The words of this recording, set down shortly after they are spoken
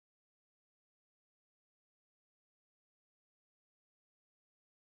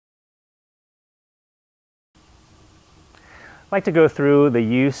like to go through the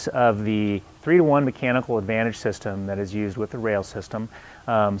use of the 3-to-1 mechanical advantage system that is used with the rail system.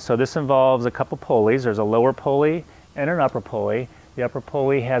 So this involves a couple pulleys. There's a lower pulley and an upper pulley. The upper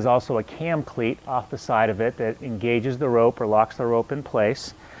pulley has also a cam cleat off the side of it that engages the rope or locks the rope in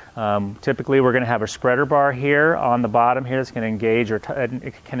place. Typically we're going to have a spreader bar here on the bottom here that's going to engage or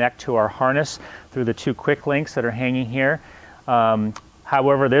connect to our harness through the 2 quick links that are hanging here.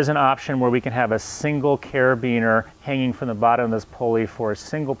 However, there's an option where we can have a single carabiner hanging from the bottom of this pulley for a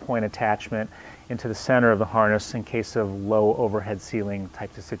single point attachment into the center of the harness in case of low overhead ceiling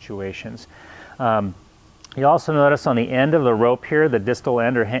types of situations. You also notice on the end of the rope here, the distal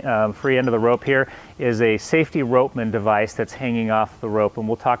end or free end of the rope here, is a safety ropeman device that's hanging off the rope, and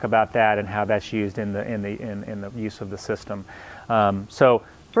we'll talk about that and how that's used in the use of the system. So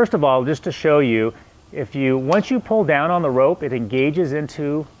first of all, just to show you, once you pull down on the rope, it engages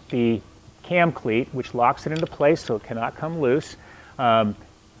into the cam cleat, which locks it into place so it cannot come loose.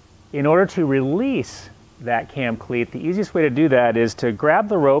 In order to release that cam cleat, the easiest way to do that is to grab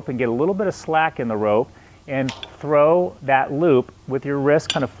the rope and get a little bit of slack in the rope and throw that loop with your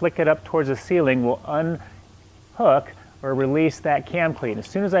wrist, kind of flick it up towards the ceiling, will unhook or release that cam cleat. As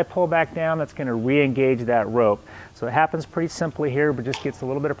soon as I pull back down, that's going to re-engage that rope. So it happens pretty simply here, but just gets a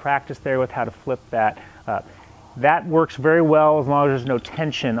little bit of practice there with how to flip that up. That works very well as long as there's no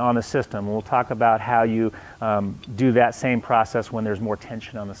tension on the system. We'll talk about how you do that same process when there's more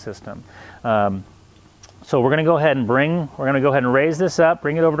tension on the system. So we're going to go ahead and raise this up,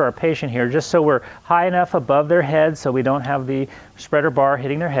 bring it over to our patient here, just so we're high enough above their head so we don't have the spreader bar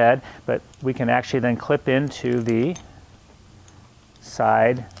hitting their head, but we can actually then clip into the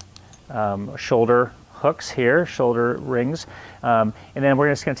side shoulder hooks here, shoulder rings, and then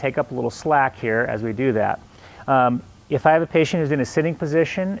we're just going to take up a little slack here as we do that. If I have a patient who's in a sitting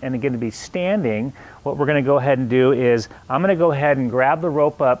position and going to be standing, what we're going to go ahead and do is I'm going to go ahead and grab the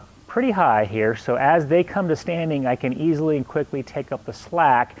rope up pretty high here, so as they come to standing, I can easily and quickly take up the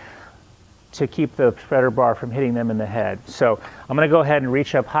slack to keep the spreader bar from hitting them in the head. So I'm going to go ahead and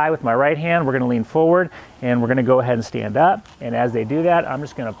reach up high with my right hand. We're going to lean forward and we're going to go ahead and stand up. And as they do that, I'm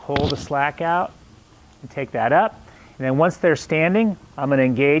just going to pull the slack out and take that up. And then once they're standing, I'm going to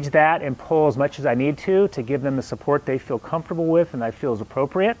engage that and pull as much as I need to give them the support they feel comfortable with and I feel is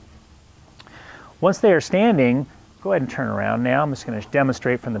appropriate. Once they are standing, go ahead and turn around now. I'm just going to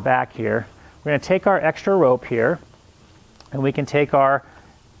demonstrate from the back here. We're going to take our extra rope here and we can take our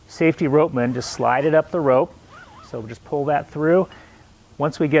safety ropeman, just slide it up the rope. So we'll just pull that through.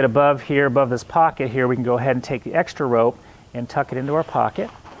 Once we get above here, above this pocket here, we can go ahead and take the extra rope and tuck it into our pocket.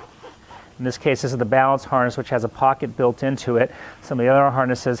 In this case, this is the balance harness, which has a pocket built into it. Some of the other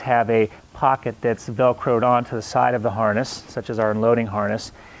harnesses have a pocket that's Velcroed onto the side of the harness, such as our unloading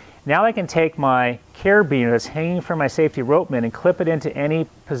harness. Now I can take my carabiner that's hanging from my safety ropeman and clip it into any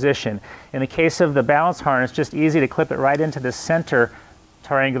position. In the case of the balance harness, just easy to clip it right into the center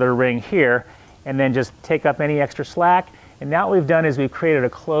triangular ring here and then just take up any extra slack. And now what we've done is we've created a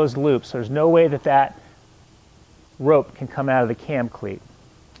closed loop, so there's no way that that rope can come out of the cam cleat.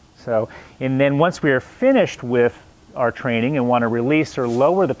 So, and then once we are finished with our training and want to release or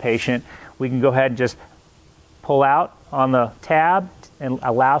lower the patient, we can go ahead and just pull out on the tab and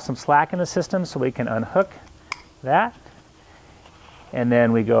allow some slack in the system so we can unhook that. And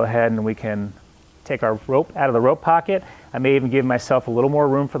then we go ahead and we can take our rope out of the rope pocket. I may even give myself a little more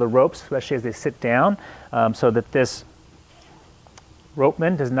room for the ropes, especially as they sit down, so that this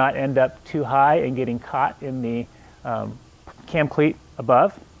ropeman does not end up too high and getting caught in the cam cleat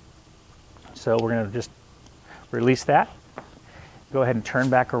above. So we're going to just release that. Go ahead and turn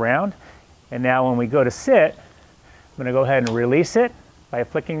back around. And now when we go to sit, I'm going to go ahead and release it by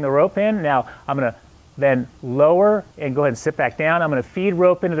flicking the rope in. Now I'm going to then lower and go ahead and sit back down. I'm going to feed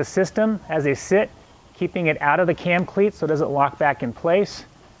rope into the system as they sit, keeping it out of the cam cleat so it doesn't lock back in place.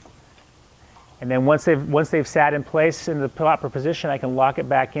 And then once they've sat in place in the proper position, I can lock it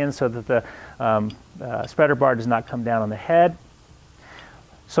back in so that the spreader bar does not come down on the head.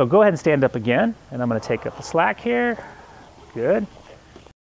 So go ahead and stand up again, and I'm going to take up the slack here. Good.